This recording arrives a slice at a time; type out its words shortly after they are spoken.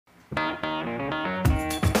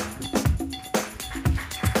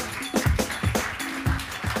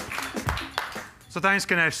So thanks,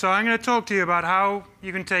 Ganesh. So I'm going to talk to you about how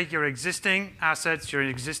you can take your existing assets, your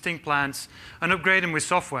existing plants, and upgrade them with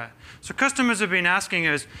software. So customers have been asking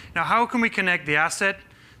us, now how can we connect the asset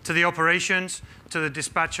to the operations, to the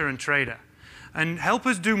dispatcher and trader? And help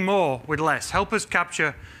us do more with less. Help us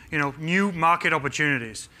capture, new market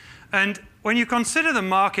opportunities. And when you consider the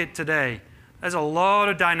market today, there's a lot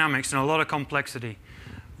of dynamics and a lot of complexity.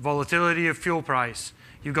 Volatility of fuel price.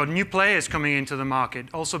 You've got new players coming into the market,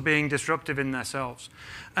 also being disruptive in themselves.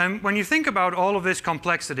 And when you think about all of this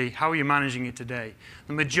complexity, how are you managing it today?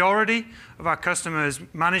 The majority of our customers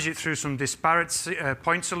manage it through some disparate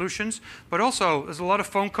point solutions, but also there's a lot of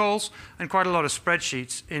phone calls and quite a lot of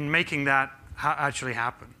spreadsheets in making that actually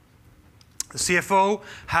happen. The CFO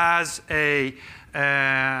has a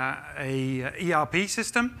ERP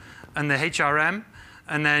system and the HRM,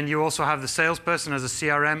 and then you also have the salesperson as a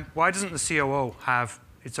CRM. Why doesn't the COO have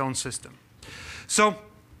its own system? So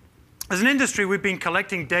as an industry, we've been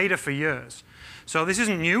collecting data for years. So this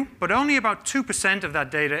isn't new, but only about 2% of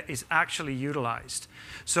that data is actually utilized.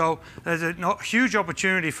 So there's a huge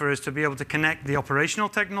opportunity for us to be able to connect the operational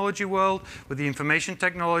technology world with the information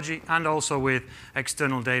technology and also with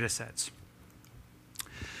external data sets.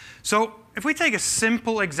 So if we take a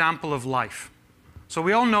simple example of life. So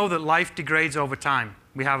we all know that life degrades over time.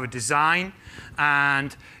 We have a design,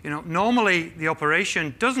 and normally the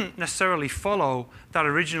operation doesn't necessarily follow that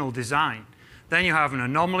original design. Then you have an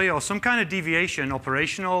anomaly or some kind of deviation,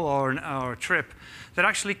 operational or a trip, that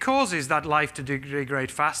actually causes that life to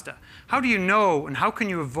degrade faster. How do you know, and how can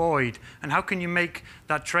you avoid, and how can you make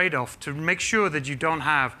that trade-off to make sure that you don't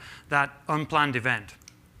have that unplanned event?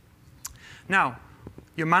 Now,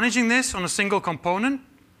 you're managing this on a single component.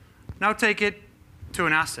 Now take it to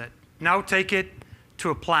an asset. Now take it to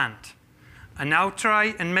a plant. And now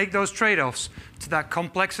try and make those trade-offs to that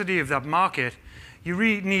complexity of that market. You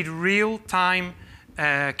really need real-time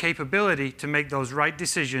capability to make those right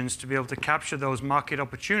decisions, to be able to capture those market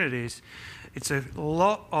opportunities. It's a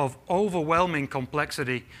lot of overwhelming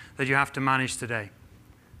complexity that you have to manage today.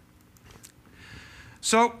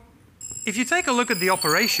 So if you take a look at the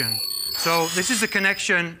operation, so this is the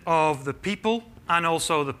connection of the people and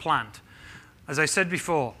also the plant. As I said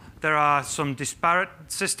before, there are some disparate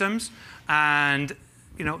systems, and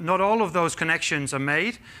not all of those connections are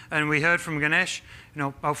made. And we heard from Ganesh,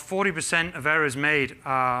 about 40% of errors made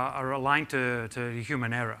are aligned to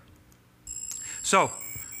human error. So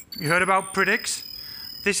you heard about Predix.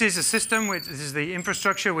 This is a system, this is the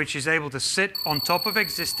infrastructure which is able to sit on top of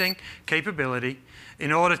existing capability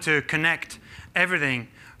in order to connect everything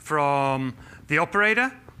from the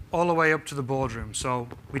operator all the way up to the boardroom. So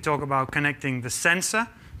we talk about connecting the sensor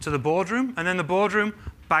to the boardroom, and then the boardroom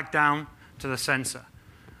back down to the sensor.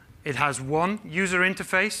 It has one user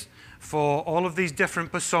interface for all of these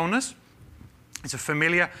different personas. It's a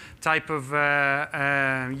familiar type of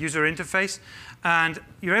user interface, and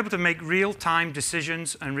you're able to make real-time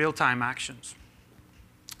decisions and real-time actions.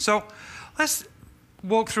 So let's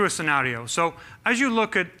walk through a scenario. So as you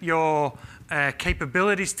look at your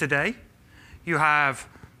capabilities today, you have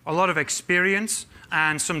a lot of experience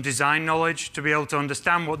and some design knowledge to be able to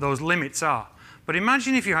understand what those limits are. But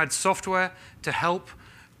imagine if you had software to help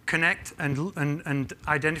connect and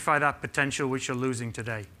identify that potential which you're losing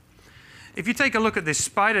today. If you take a look at this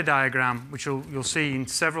spider diagram, which you'll see in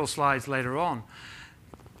several slides later on,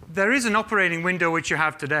 there is an operating window which you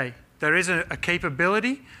have today. There is a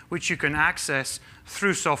capability which you can access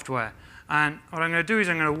through software. And what I'm going to do is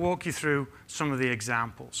I'm going to walk you through some of the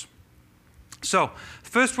examples. So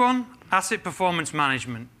first one, asset performance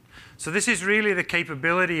management. So this is really the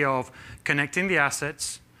capability of connecting the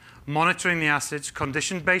assets, monitoring the assets,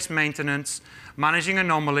 condition-based maintenance, managing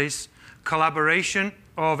anomalies, collaboration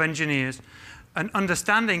of engineers, and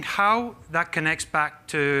understanding how that connects back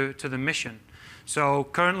to the mission. So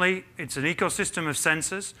currently, it's an ecosystem of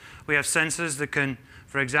sensors. We have sensors that can,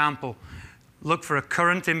 for example, look for a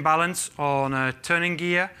current imbalance on a turning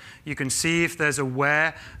gear. You can see if there's a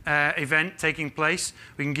wear event taking place.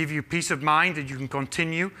 We can give you peace of mind that you can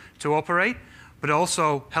continue to operate, but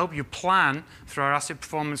also help you plan through our asset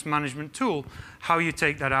performance management tool how you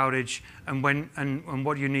take that outage and when and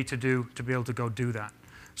what you need to do to be able to go do that.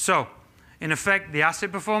 So in effect, the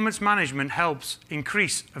asset performance management helps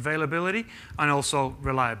increase availability and also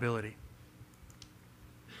reliability.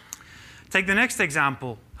 Take the next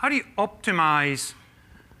example. How do you optimize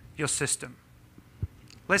your system?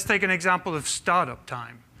 Let's take an example of startup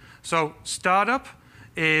time. So startup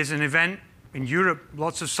is an event in Europe,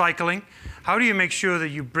 lots of cycling. How do you make sure that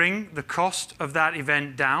you bring the cost of that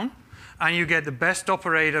event down and you get the best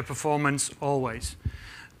operator performance always?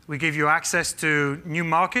 We give you access to new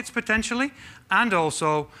markets potentially, and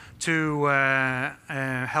also to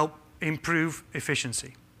help improve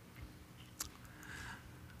efficiency.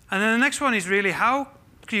 And then the next one is really how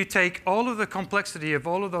do you take all of the complexity of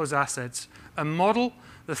all of those assets and model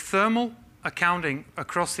the thermal accounting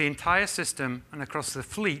across the entire system and across the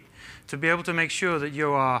fleet to be able to make sure that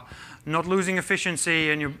you are not losing efficiency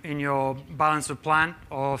in your balance of plant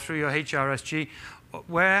or through your HRSG.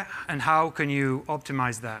 Where and how can you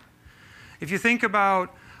optimize that? If you think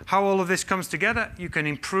about how all of this comes together, you can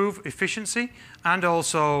improve efficiency and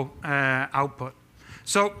also output.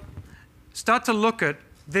 So start to look at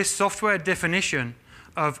this software definition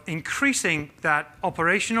of increasing that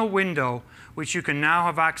operational window which you can now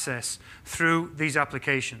have access through these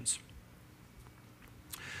applications.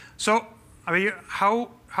 So, I mean,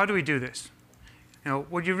 how do we do this? You know,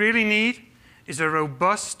 what you really need is a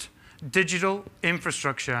robust digital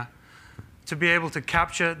infrastructure to be able to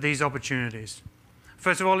capture these opportunities.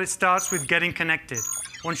 First of all, it starts with getting connected.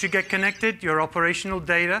 Once you get connected, your operational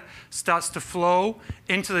data starts to flow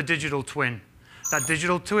into the digital twin. That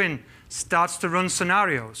digital twin starts to run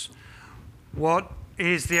scenarios. What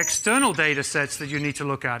is the external data sets that you need to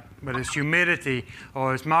look at, whether it's humidity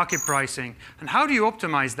or it's market pricing, and how do you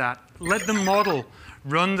optimize that? Let the model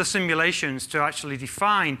run the simulations to actually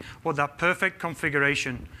define what that perfect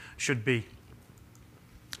configuration should be.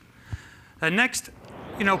 Next,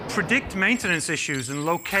 you know, predict maintenance issues and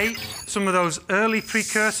locate some of those early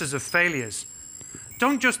precursors of failures.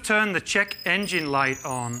 Don't just turn the check engine light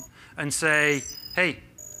on and say, hey,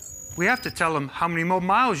 we have to tell them how many more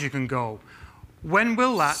miles you can go. When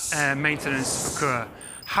will that maintenance occur?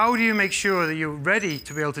 How do you make sure that you're ready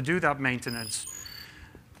to be able to do that maintenance?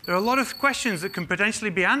 There are a lot of questions that can potentially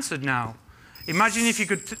be answered now. Imagine if you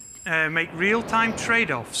could make real-time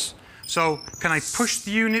trade-offs. So can I push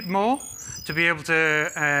the unit more to be able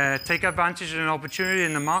to take advantage of an opportunity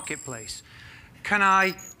in the marketplace? Can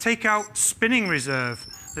I take out spinning reserve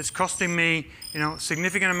that's costing me, you know, a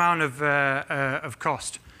significant amount of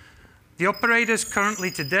cost? The operators currently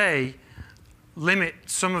today limit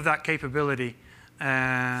some of that capability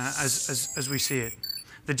as we see it.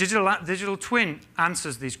 The digital twin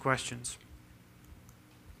answers these questions.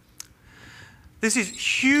 This is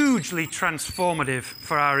hugely transformative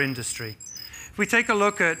for our industry. If we take a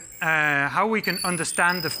look at how we can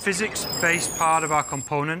understand the physics-based part of our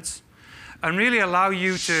components and really allow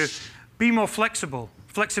you to be more flexible.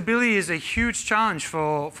 Flexibility is a huge challenge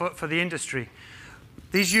for the industry.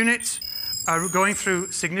 These units are going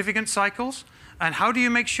through significant cycles, and how do you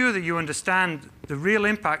make sure that you understand the real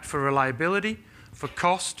impact for reliability, for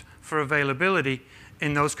cost, for availability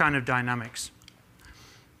in those kind of dynamics?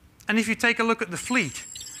 And if you take a look at the fleet,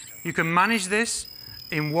 you can manage this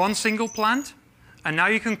in one single plant, and now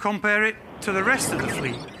you can compare it to the rest of the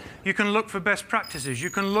fleet. You can look for best practices. You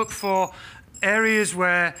can look for areas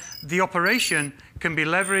where the operation can be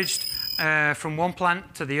leveraged from one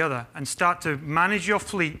plant to the other and start to manage your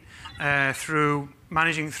fleet through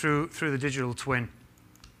managing through the digital twin.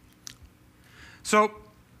 So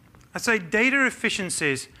I'd say data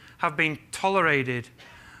efficiencies have been tolerated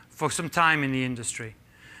for some time in the industry.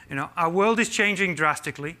 You know, our world is changing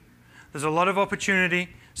drastically. There's a lot of opportunity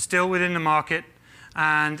still within the market,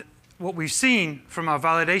 and what we've seen from our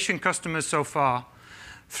validation customers so far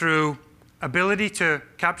through ability to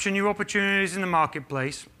capture new opportunities in the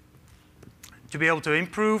marketplace, to be able to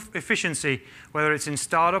improve efficiency, whether it's in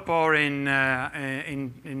startup or in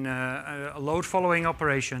a load following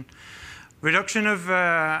operation, reduction of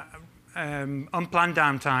unplanned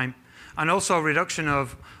downtime, and also reduction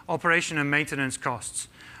of operation and maintenance costs.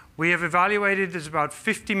 We have evaluated there's about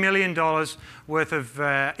 $50 million worth of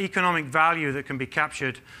economic value that can be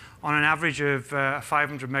captured on an average of a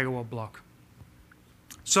 500 megawatt block.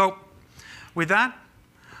 So with that,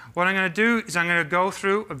 what I'm going to do is I'm going to go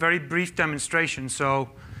through a very brief demonstration. So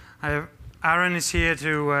Aaron is here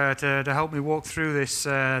to help me walk through this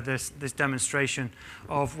demonstration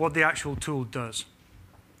of what the actual tool does.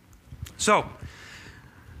 So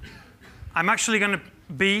I'm actually going to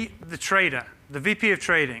be the trader, the VP of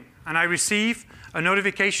trading, and I receive a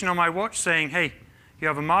notification on my watch saying, hey, you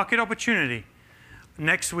have a market opportunity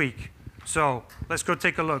next week. So let's go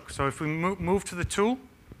take a look. So if we move to the tool.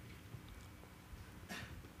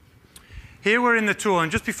 Here we're in the tool,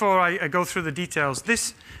 and just before I go through the details,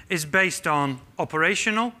 this is based on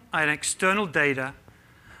operational and external data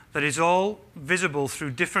that is all visible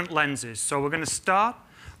through different lenses. So we're going to start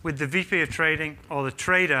with the VP of trading, or the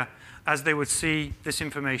trader, as they would see this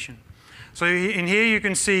information. So in here you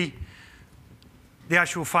can see the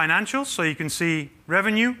actual financials, so you can see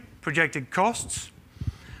revenue, projected costs.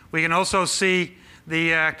 We can also see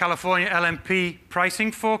the California LMP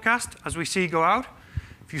pricing forecast as we see go out.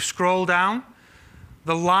 If you scroll down,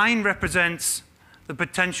 the line represents the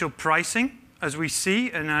potential pricing as we see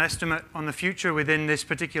in an estimate on the future within this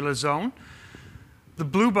particular zone. The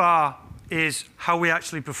blue bar is how we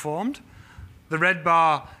actually performed. The red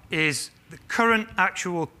bar is the current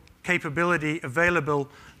actual capability available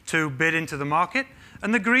to bid into the market.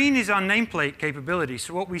 And the green is our nameplate capability.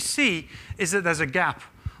 So what we see is that there's a gap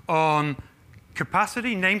on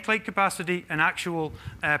capacity, nameplate capacity, and actual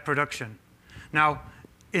production. Now,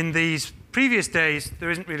 in these previous days, there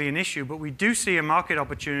isn't really an issue, but we do see a market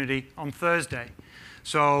opportunity on Thursday.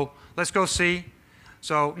 So let's go see.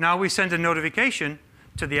 So now we send a notification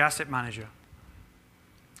to the asset manager.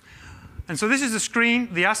 And so this is the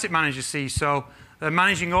screen the asset manager sees. So they're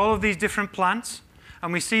managing all of these different plants.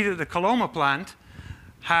 And we see that the Coloma plant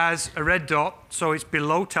has a red dot, so it's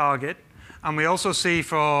below target. And we also see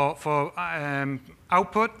for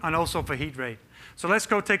output and also for heat rate. So let's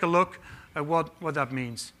go take a look at what that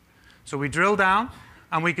means. So we drill down,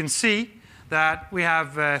 and we can see that we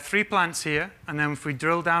have 3 plants here. And then if we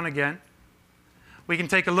drill down again, we can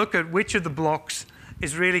take a look at which of the blocks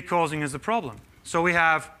is really causing us the problem. So we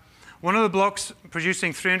have one of the blocks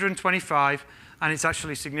producing 325, and it's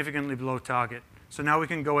actually significantly below target. So now we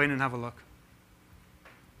can go in and have a look.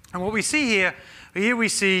 And what we see here we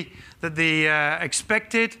see that the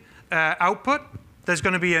expected output, there's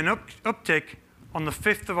going to be an uptick on the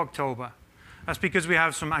 5th of October. That's because we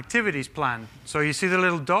have some activities planned. So you see the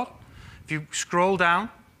little dot? If you scroll down,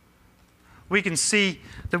 we can see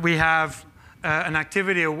that we have an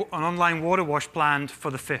activity, an online water wash planned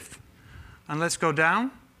for the 5th. And let's go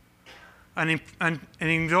down. And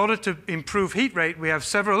in order to improve heat rate, we have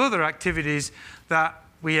several other activities that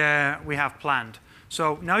we have planned.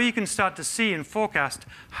 So now you can start to see and forecast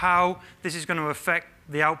how this is going to affect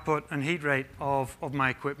the output and heat rate of my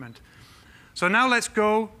equipment. So now let's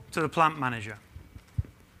go to the plant manager.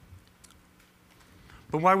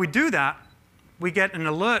 But while we do that, we get an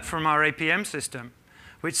alert from our APM system,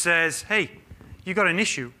 which says, hey, you've got an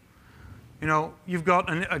issue. You know, you've got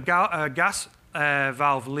a gas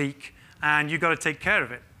valve leak, and you've got to take care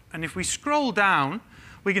of it. And if we scroll down,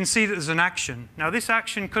 we can see that there's an action. Now, this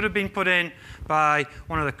action could have been put in by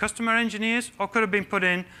one of the customer engineers, or could have been put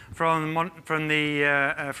in from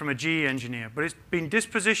a GE engineer. But it's been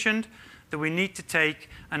dispositioned that we need to take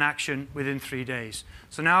an action within 3 days.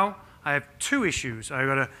 So now I have 2 issues. I've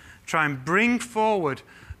got to try and bring forward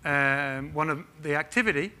one of the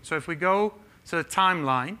activity. So if we go to the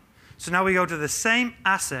timeline, so now we go to the same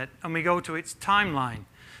asset, and we go to its timeline.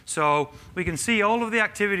 So we can see all of the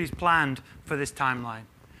activities planned for this timeline.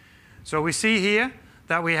 So we see here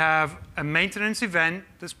that we have a maintenance event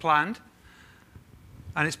that's planned,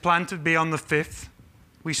 and it's planned to be on the 5th.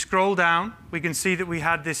 We scroll down, we can see that we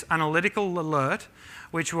had this analytical alert,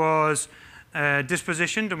 which was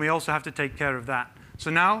dispositioned, and we also have to take care of that. So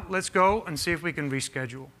now let's go and see if we can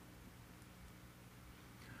reschedule.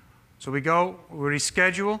 So we go, we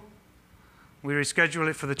reschedule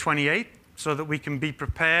it for the 28th, so that we can be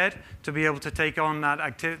prepared to be able to take on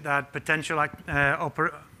that potential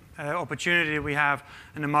opportunity we have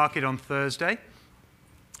in the market on Thursday.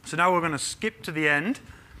 So now we're going to skip to the end.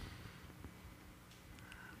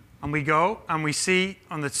 And we go and we see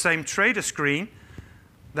on the same trader screen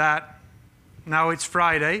that now it's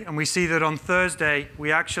Friday, and we see that on Thursday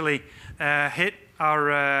we actually hit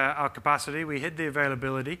our capacity, we hit the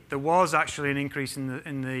availability. There was actually an increase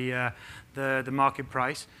in the market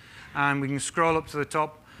price. And we can scroll up to the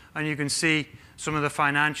top, and you can see some of the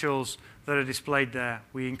financials that are displayed there.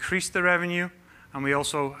 We increased the revenue, and we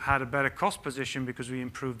also had a better cost position because we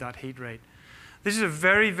improved that heat rate. This is a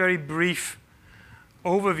very, very brief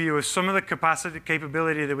overview of some of the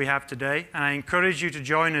capability that we have today, and I encourage you to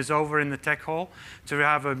join us over in the tech hall to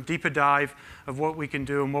have a deeper dive of what we can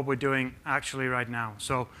do and what we're doing actually right now.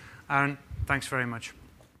 So, Aaron, thanks very much.